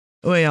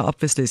O ja,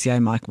 obviously is jy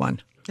Mike 1.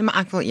 Ja, maar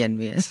ek wil een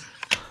wees.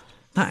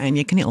 Nou, en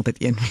jy kan nie altyd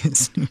een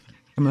wees nie.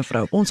 En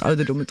mevrou, ons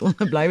ouderdom moet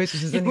ongebly wees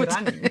soos in die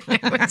rang.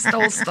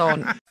 Stil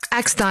staan.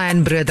 Ek's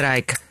Diane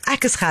Broodryk.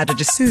 Ek is Gerda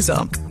de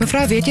Souza.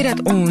 Mevrou, weet jy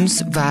dat ons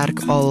werk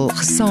al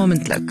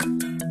gesamentlik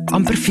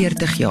amper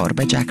 40 jaar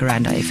by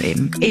Jacaranda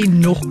FM. En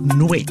nog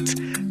nooit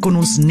kon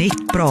ons net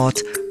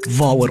praat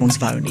waaroor ons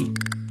wou nie.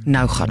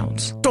 Nou gaan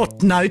ons. Tot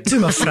nou toe,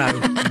 mevrou.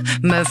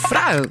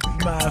 Mevrou.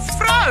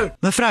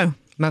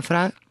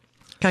 Mevrou,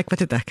 kyk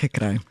wat het ek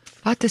gekry.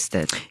 Wat is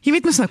dit? Jy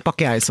weet mos nou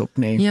pak jy huis op,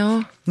 nee. Ja.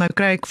 Nou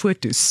kry ek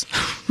foto's.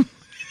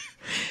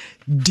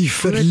 Die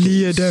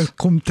verlede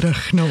kom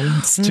terug na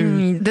ons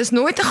toe. Dis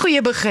nooit 'n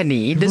goeie begin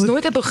nie. Dis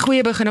nooit 'n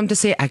goeie begin om te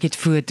sê ek het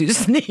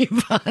foto's nie,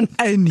 want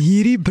In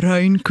hierdie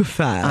bruin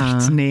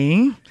koevert,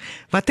 nee.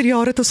 Watter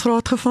jaar het ons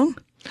graad gevang?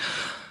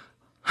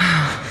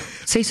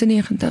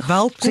 96.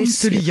 Welkom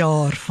toe die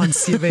jaar van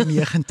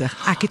 97.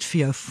 Ek het vir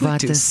jou foto's.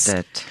 Wat is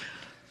dit?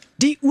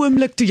 Die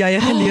oomblik toe jy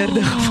 'n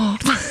geleerde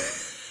geword.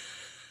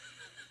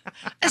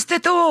 Is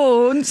dit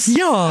ons?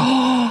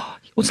 Ja.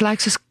 Ons lyk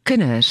soos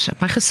kinders.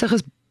 My gesig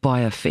is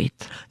baie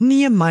vet.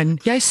 Nee man.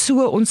 Jy's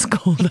so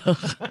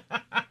onskuldig.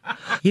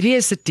 Hierdie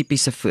is 'n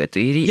tipiese foto.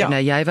 Hierdie Ja.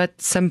 nou jy wat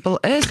simpel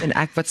is en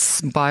ek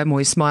wat baie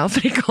mooi smile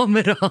vir die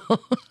kamera.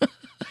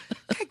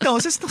 Kyk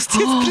daar, is nog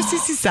steeds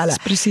presies dieselfde.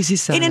 Presies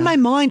dieselfde. En in my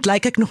mind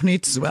lyk ek nog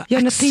net so. Ja,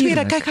 Ek natuurlijk. sweer,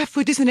 ek kyk hy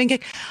foto's en dink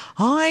ek,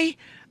 "Hi,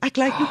 ek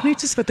lyk nog net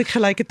soos wat ek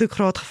gelyk het toe ek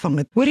graad gevang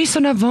het." Hoorie so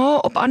nou waar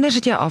op anders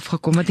het jy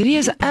afgekom want hierdie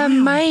is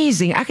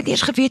amazing. Ek het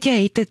eers geweet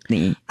jy het dit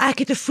nie. Ek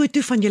het 'n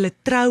foto van julle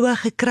troue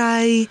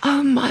gekry.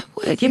 Oh my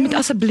word, jy moet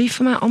asseblief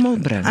vir my almal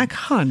bring. Ek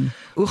gaan.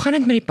 Hoe gaan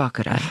dit met die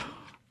bakkery?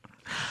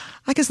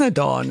 Ek is nou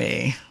daar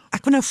nee.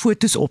 Ek wil nou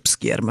foto's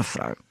opskeer,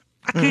 mevrou.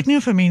 Ek weet nie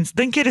of 'n mens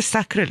dink jy dis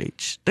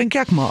sacrilege. Dink jy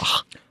ek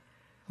mag?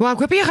 Wel, ek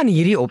hoop jy gaan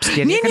hierdie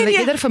opskeer. Nee, Jy kan nee, hulle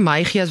nee. eerder vir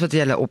my gee as wat jy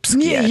hulle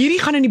opskeer. Nee, hierdie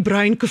gaan in die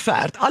bruin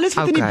koevert. Alles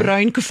wat in die Okay.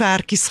 bruin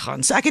koevertjies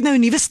gaan. So ek het nou 'n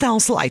nuwe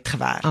stelsel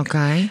uitgewerk.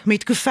 Okay.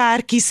 Met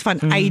koevertjies van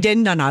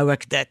Aiden, dan hou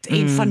ek dit.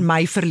 En van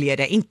my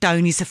verlede en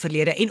Tony se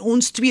verlede en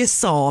ons twee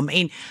saam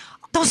en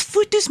daar's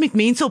foto's met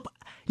mense op.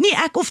 Nie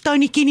ek of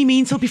Tony ken nie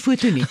mense op die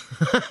foto nie.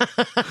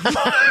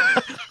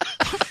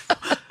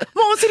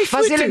 Maar ons het die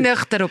Was foto. jy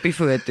nigter op die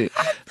foto?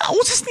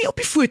 Ons is nie op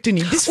die foto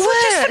nie. Dis O,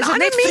 foto's van is dit ander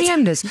net mense.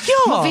 vreemdes? Ja.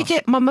 Maar weet jy,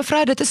 maar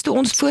mevrou, dit is toe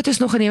ons foto's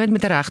nog geneem het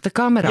met 'n regte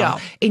kamera. Ja.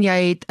 En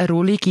jy het 'n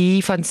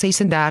rolletjie van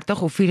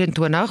 36 of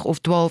 24 of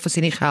 12 as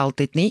jy nie geld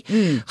het nie,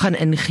 gaan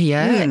ingee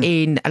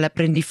en hulle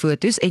print die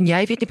foto's en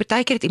jy weet nie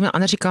partykeer het iemand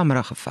anders die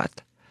kamera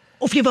gevat.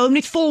 Of jy wou hom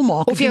net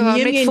volmaak Of jy wou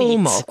neem net jy vol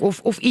iets. maak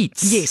of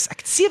iets. Yes, ek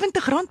het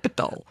R70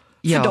 betaal.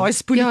 Ja. Vir daai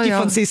spoeletjie Ja, ja.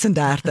 van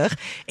 36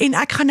 en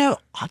ek gaan nou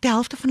die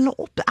helfte van hulle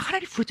op. Ek gaan nou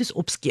die foto's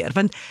opskeer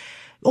want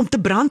om te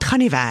brand gaan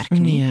nie werk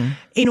nie. Nee.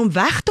 En om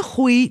weg te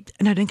gooi,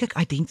 nou dink ek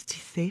identity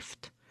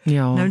theft.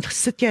 Ja. Nou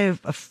sit jy 'n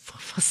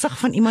gesig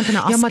van iemand in 'n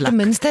Ja, maar asblik. ten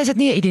minste is dit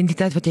nie 'n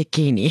identiteit wat jy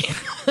ken nie.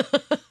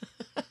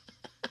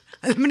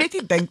 Ek moet net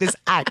nie dink dis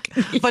ek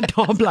wat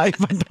daar bly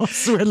want daar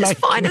so Dis lyk.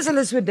 fyn as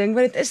hulle so ding,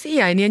 want dit is nie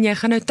jy nie en jy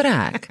gaan nou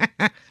trek.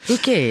 Who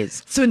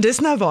cares? So en dis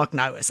nou waar ek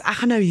nou is. Ek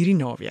gaan nou hierdie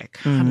naweek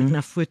gaan ek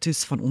nou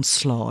foto's van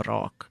ontslaa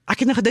raak. Ek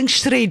het nou gedink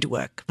shred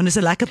ook, want dit is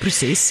 'n lekker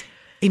proses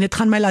en dit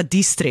gaan my laat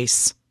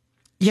de-stress.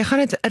 Jy gaan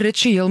dit 'n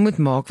ritueel moet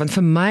maak want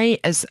vir my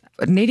is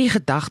net die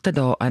gedagte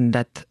daaraan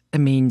dat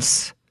 'n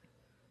mens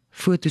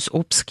foto's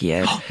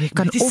opskeer ek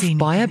kan moet dit of sê nie,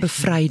 baie kan ek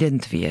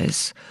bevrydend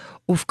wees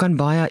of kan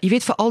baie, jy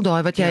weet vir al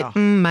daai wat jy Ja.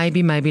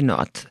 maybe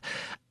not.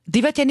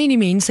 Die wat jy nie die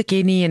mense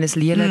ken nie en is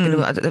lelik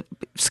en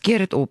skeer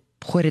dit op,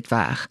 gooi dit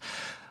weg.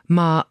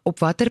 Maar op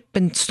watter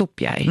punt stop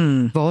jy?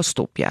 Waar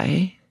stop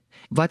jy?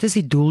 Wat is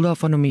die doel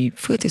daarvan om die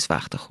foto's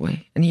weg te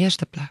gooi in die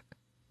eerste plek?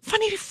 Van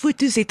hierdie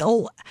foto's het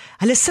al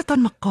hulle sit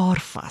aan mekaar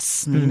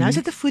vas. Nee, nou is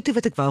dit 'n foto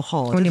wat ek wou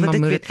gehad het Nee, wat maar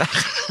ek moet weet. dit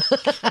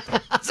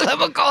weg. As hulle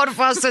mekaar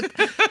vassit,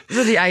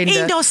 is die einde.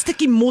 En daar's 'n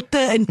stukkie motte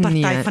in party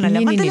Nee, van hulle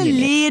nee, want nee, hulle nee,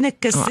 nee. lê in 'n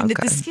kus Oh, en dit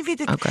okay. is jy weet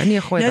dit. Okay,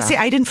 nee, gooi nou weg. sê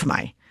Aiden vir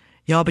my.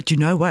 Ja, but you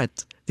know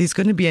what? There's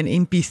going to be an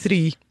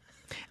MP3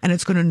 and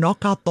it's going to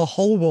knock out the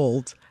whole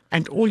world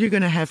and all you're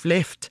going to have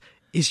left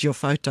is your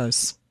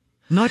photos.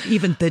 Not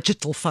even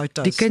digital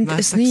photos. Die kind Maar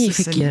is ek nie sê,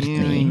 verkeerd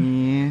nie.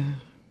 nee.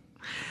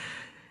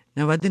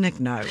 Nou wat doen ek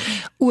nou?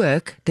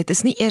 Ook, dit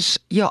is nie eers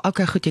ja,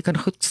 okay, goed, jy kan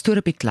goed stoor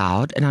op die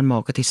cloud en dan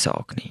maak dit nie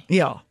saak nie.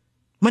 Ja.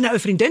 Maar nou 'n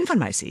vriendin van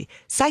my sê,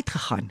 sy het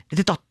gegaan. Dit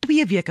het haar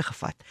 2 weke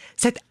gevat.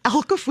 Sy het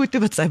elke foto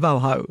wat sy wou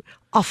hou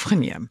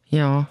afgeneem.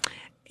 Ja.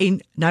 En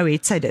nou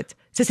het sy dit.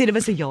 Sy sê dit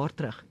was 'n jaar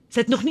terug. Sy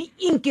het nog nie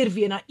een keer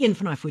weer na een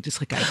van daai foto's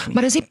gekyk nie.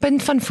 Maar dis die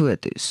punt van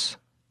fotos.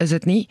 Is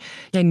dit nie?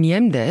 Jy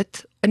neem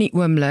dit in die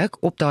oomblik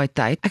op daai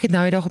tyd. Ek het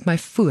nou die dag op my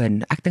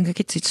foon. Ek dink ek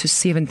het so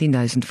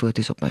 17000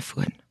 fotos op my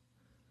foon.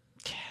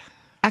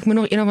 Ek moet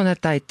nog een of ander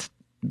tyd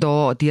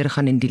daar deur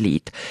gaan en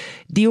delete.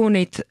 Dion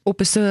het op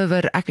 'n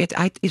server, ek weet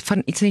hy het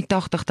van iets in die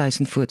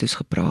 80000 fotos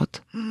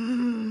gepraat.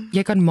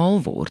 Jy kan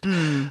mal word.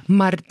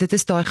 Maar dit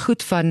is daai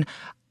goed van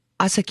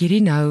as ek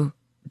hierdie nou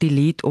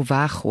delete of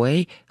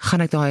weggooi,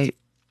 gaan ek daai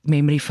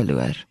memory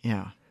verloor.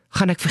 Ja.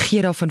 Gaan ek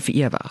vergeet daarvan vir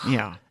ewig?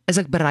 Ja. Is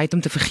ek bereid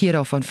om te vergeet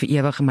daarvan vir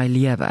ewig in my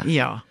lewe?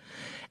 Ja.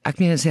 Ek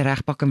meen as jy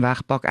regpak en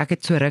wegpak, ek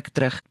het so ruk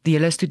terug die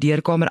hele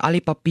studeerkamer, al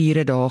die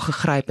papiere daar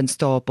gegryp in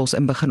stapels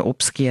en begin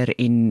opskeer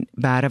en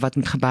bære wat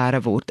moet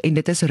gebære word en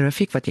dit is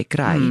ruffiek wat jy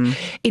kry.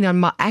 En dan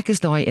maar ek is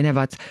daai ene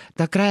wat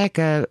dan kry ek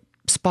 'n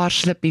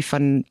spaarslippie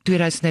van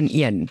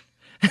 2001.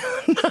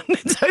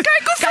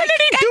 Kyk hoeveel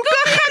die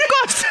doeke gaan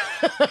kos.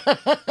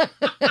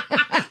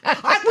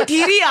 Ek moet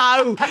hierdie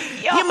hou.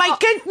 Ja, my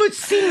kind moet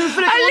sien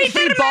hoeveel ek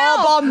vir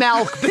baba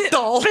melk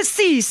betaal.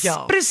 Presies,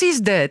 presies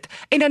dit.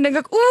 En dan dink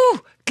ek,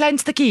 klein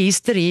stukkie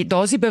history,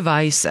 daar's die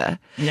bewyse.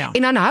 Ja.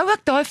 En dan hou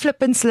ek daai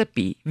flip en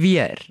slippie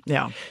weer.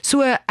 Ja.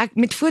 So ek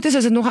met fotos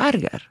is dit nog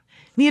erger.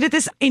 Nee, dit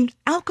is en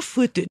elke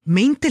foto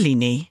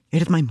mentally het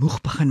dit my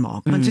moeg begin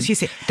maak. Want soos jy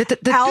sê,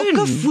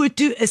 elke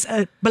foto is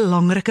 'n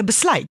belangrike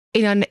besluit.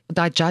 En dan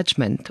daai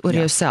judgment oor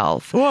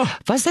jouself.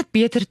 Was dit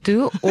beter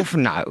toe of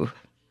nou?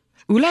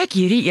 Hoe lyk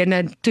hierdie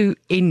ene toe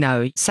en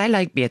nou? Sy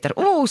lyk beter.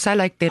 Sy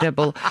lyk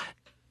terrible.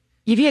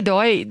 Jy weet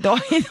daai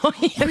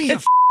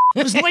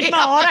Moes nooit my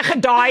hare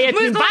gedaai het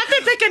nie. Wat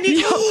het ek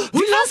nie?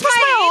 Hoe las my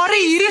hare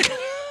hier?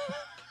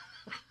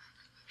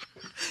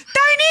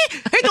 Tiny,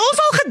 het ons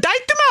al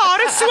gedate toe my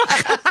hare so?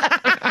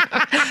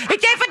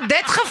 Het jy vir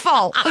dit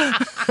geval?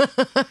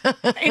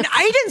 En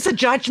Aiden se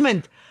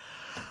judgment.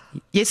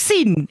 Jy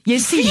sien.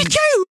 Weet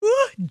jy hoe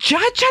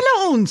judge hulle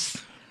ons?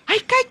 Hy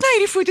kyk na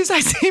hierdie foto's,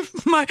 hy sê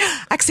vir my,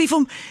 ek sê vir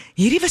hom,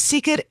 hierdie was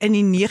seker in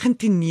die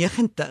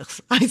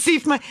 1990s. Hy sê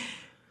vir my,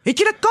 het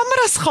jy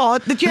kameras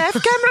gehad? Did you have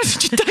cameras?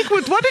 Did you take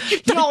what did you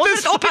do? Ja, ons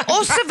het op die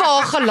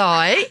ossewaag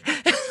gelaai.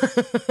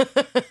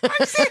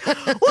 Ek sê,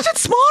 ons het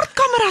smart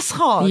kameras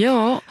gehad.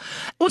 Ja,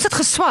 ons het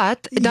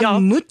geswat,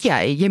 dan moet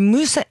jy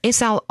moes 'n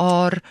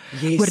SLR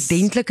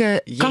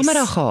oordentlike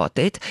kamera gehad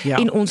het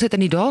en ons het in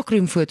die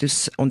darkroom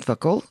foto's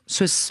ontwikkel,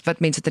 soos wat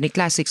mense dit in die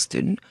classics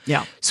doen.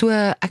 Ja. So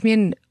ek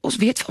meen, ons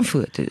weet van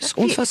foto's.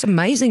 Ons was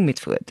amazing met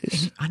foto's.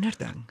 En 'n ander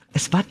ding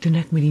is wat doen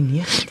ek met die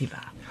negatiewe?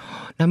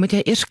 Nou moet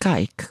jy eers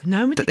kyk.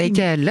 Nou moet het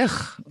jy 'n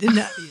lig.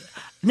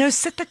 Nou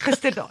sit ek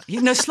gister daar.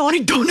 Nou slaan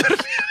die donder.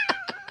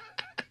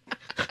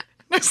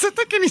 Nou sit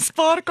ek in die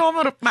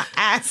spaarkamer op my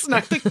ass en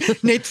ek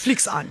kyk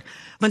Netflix aan.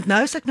 Want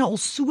nou is ek nou al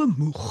so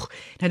moeg.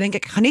 Nou dink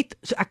ek gaan net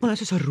ek wil nou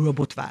soos 'n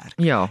robot werk.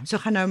 Ja. So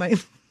gaan nou my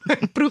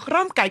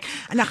program kyk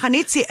en dan gaan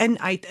net sê in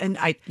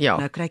uit. Ja.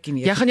 Nou kry ek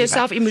nie. Jy gaan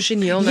jouself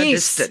emosioneel na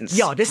distance.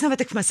 Ja, dis nou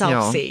wat ek vir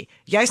myself sê.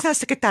 Jy's nou 'n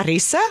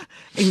sekretaresse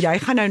en jy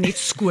gaan nou net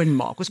skoon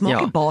maak. Ons maak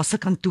die baas se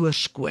kantoor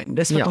skoon.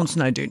 Dis wat ons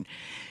nou doen.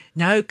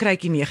 Nou kry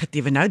ek die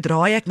negatiewe. Nou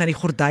draai ek na die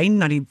gordyn,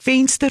 na die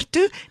venster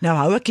toe. Nou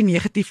hou ek die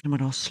negatief, maar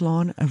daar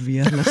slaan 'n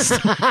weerlig.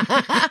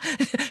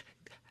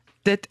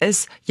 Dit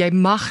is, jy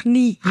mag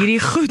nie hierdie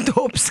goed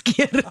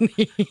opskeer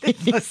nie.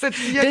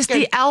 Dis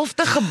die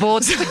 11de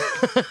gebod.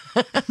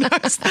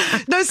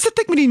 Nou sit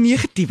ek met die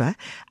negatiewe.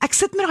 Ek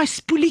sit met daai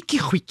spoelietjie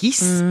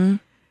goedjies.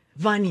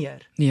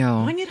 Wanneer?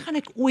 Ja. Wanneer gaan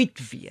ek ooit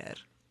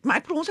weer? Maar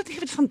ek ons het nie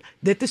geweet van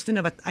dit is toe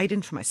nou wat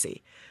Aiden vir my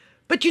sê.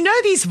 But you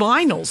know these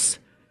vinyls.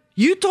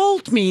 You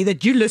told me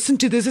that you listened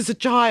to this as a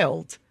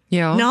child.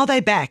 Ja. Now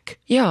they're back.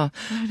 Ja,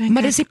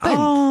 maar dis die punt.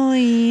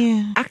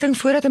 Yeah. Ek dink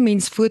voordat 'n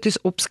mens foto's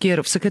opskeer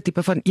of sulke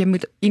tipe van jy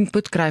moet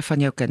input kry van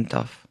jou kind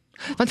af.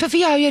 Want vir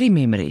wie hou jy die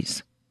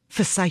memories?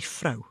 Vir sy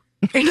vrou.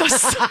 En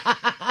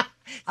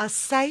as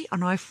sy aan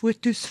daai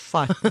foto's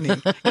vat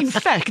nie. In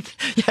fact,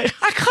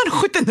 ek gaan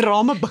goed in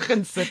rame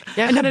begin sit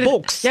in 'n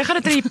boks. Jy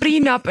gaan dit in die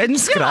prenup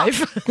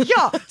inskryf.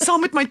 Ja,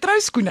 saam met my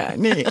trouskoene,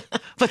 nee,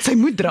 wat sy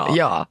moet dra.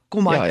 Ja.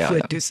 Kom maar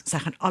foto's. Sy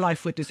gaan al daai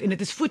foto's en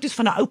dit is foto's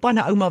van 'n oupa en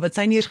 'n ouma wat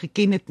sy nie eens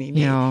geken het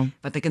nie,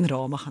 wat ek in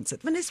rame gaan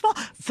sit. Want dis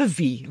vir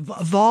wie?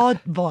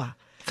 Waar?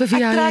 Vir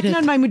wie ek trek nou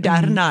in my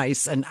moderne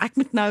huis en ek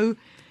moet nou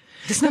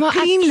dis nou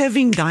clean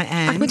living,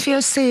 Diane. Ek moet vir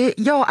jou sê,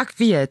 ja, ek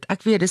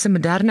weet dis 'n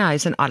moderne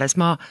huis en alles,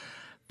 maar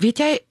weet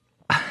jy,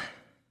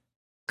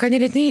 kan jy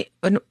dit nie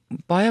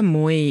baie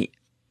mooi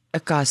 'n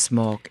kas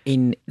maak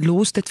en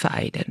los dit vir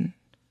Aiden?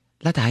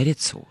 Laat hy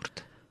dit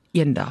sort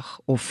eendag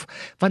of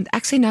want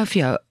ek sê nou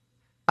vir jou,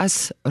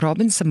 as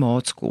Robin se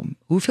maats kom,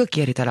 hoeveel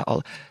keer het hulle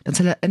al, dan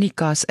hulle in die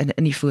kas en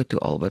in die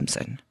fotoalbums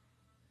in.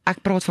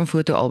 Ek praat van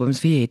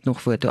fotoalbums, wie het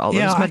nog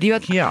fotoalbums, maar die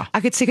wat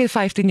ek het seker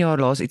 15 jaar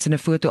laas iets in 'n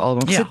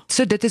fotoalbum.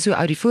 So dit is hoe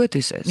oud die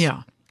foto's is.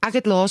 Ja. Ek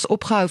het laas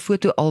opgehou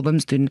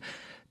fotoalbums doen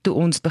toe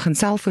ons begin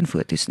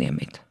selfoonfoto's neem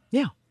het.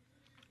 Ja.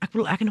 Ek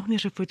bedoel ek het nog nie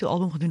 'n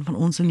fotoalbum gedoen van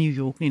ons in New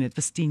York nie, dit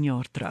was 10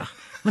 jaar terug.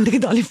 Want ek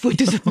het al die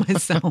foto's op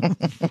myself.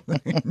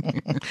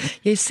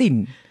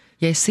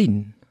 Jy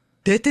sien.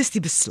 Dit is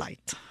die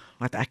besluit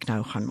wat ek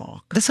nou gaan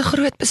maak. Dis 'n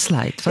groot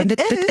besluit, want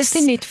dit is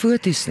nie net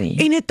foto's nie.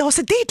 En daar's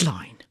 'n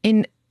deadline.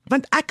 En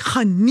want ek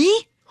gaan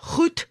nie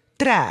goed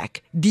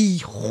trek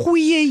die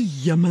goeie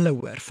hemele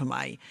hoor vir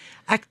my.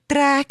 Ek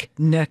trek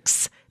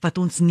niks wat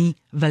ons nie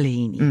wil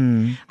hê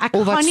nie. Ek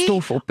of wat gaan nie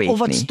stof op het of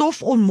wat nie.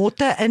 stof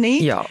onmotte in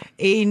het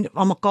en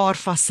aan mekaar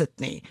vassit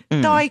nie.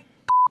 Daai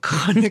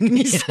gaan ek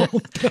nie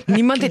saam.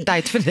 Niemand het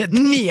tyd vir dit.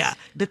 Nee,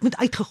 dit moet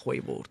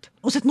uitgegooi word.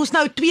 Ons het mos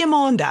nou 2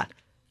 maande.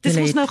 Dis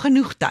mos nou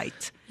genoeg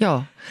tyd.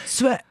 Ja.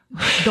 So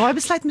daai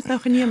besluit moet nou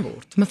geneem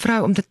word.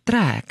 Mevrou, om te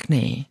trek,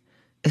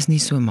 is nie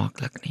so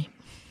maklik nie.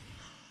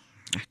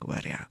 Ek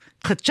hoor jou.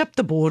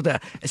 Gechipte borde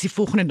is die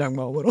volgende ding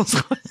waaroor ons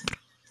gaan praat.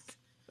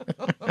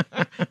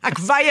 Ek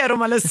weier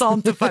om hulle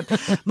saam te vat,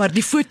 maar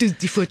die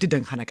foto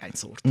ding gaan ek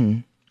uitsort.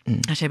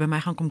 As jy by my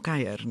gaan kom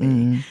kuier,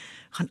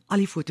 gaan al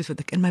die foto's wat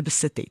ek in my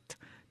besit het,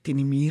 teen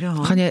die mure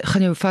hang.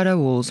 Gaan jy photo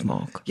walls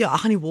maak? Ja,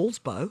 ek gaan die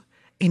walls bou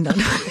en dan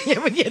jy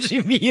moet eers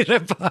die mure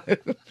bou.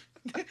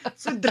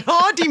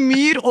 Sodra die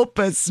muur op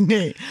is,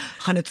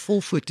 gaan dit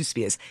vol foto's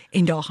wees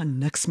en daar gaan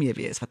niks meer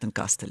wees wat in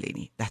kaste lê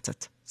nie. That's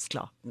it. Dis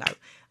klaar. Nou,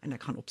 en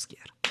ek gaan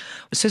opskeer.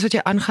 Soos wat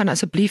jy aangaan,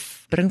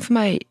 asseblief bring vir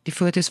my die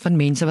foto's van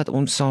mense wat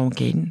ons saam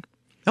ken.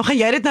 Nou gaan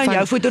jy dit nou in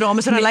jou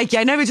fotorames en dan lyk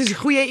jy nou weer soos die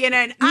goeie ene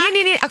en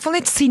Nee, ek wil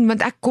net sien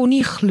want ek kon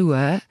nie glo.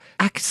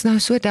 Ek is nou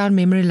so down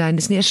memory lane,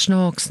 dis nie eers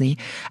snaaks nie.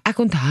 Ek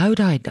onthou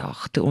daai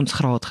dag toe ons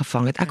graad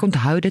gevang het. Ek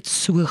onthou dit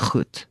so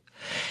goed.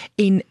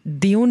 En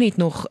Dion het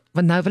nog,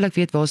 want nou wil ek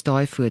weet waar's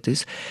daai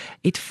foto's,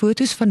 het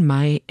foto's van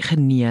my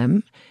geneem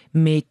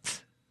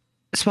met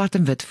swart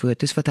en wit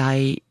foto's wat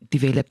hy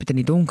develop het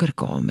in die donker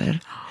kamer.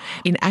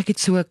 En ek het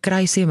so 'n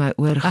kruisie in my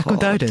oor gehad. Ek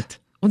onthou dit.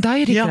 Onthou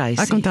jy die Ja,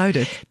 kruisie? ek onthou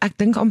dit. Ek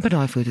dink amper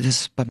daai foto's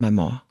is by my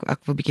ma. Ek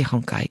wil 'n bietjie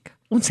gaan kyk.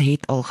 Ons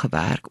het al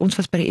gewerk. Ons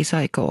was by die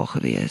SAIK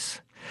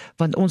gewees.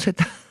 Want ons het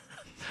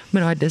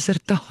met daai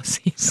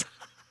dissertasies.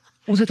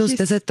 Ons het ons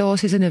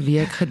dissertasies in 'n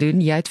week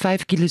gedoen. Jy het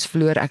 5 kilos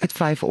verloor, ek het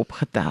 5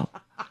 opgetel.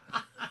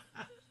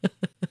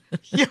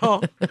 Ja,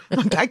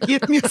 want ek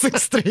eet nie as ek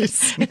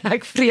stres. En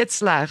ek vreet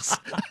slegs.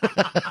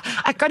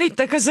 Ek kan nie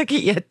tik as ek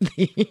eet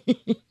nie.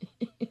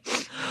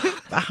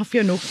 Ek gaan vir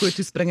jou nog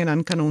foto's bring en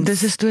dan kan ons.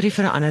 Dis 'n storie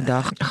vir 'n ander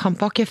dag. Gaan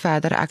pak jy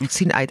verder. Ek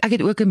sien uit. Ek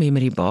het ook 'n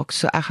memory box,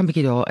 so ek gaan 'n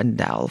bietjie daarin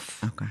delf.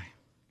 Okay.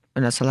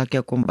 En dan sal ek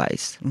jou kom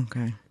wys.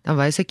 Okay. Dan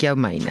wys ek jou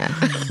myne.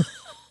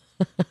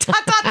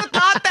 Tot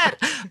later.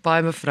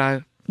 Baie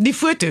mevrou. Die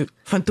foto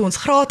van toe ons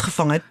graad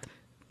gevang het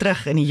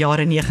terug in die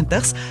jare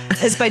 90s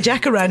is by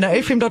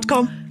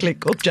jackaroundfm.com.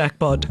 Klik op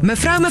Jackpot.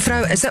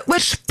 Mevrou is 'n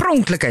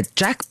oorspronklike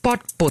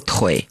jackpot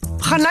potgooi.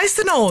 Gaan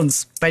luister na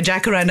ons by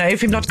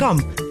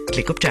jackaroundfm.com.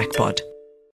 Klik op Jackpot.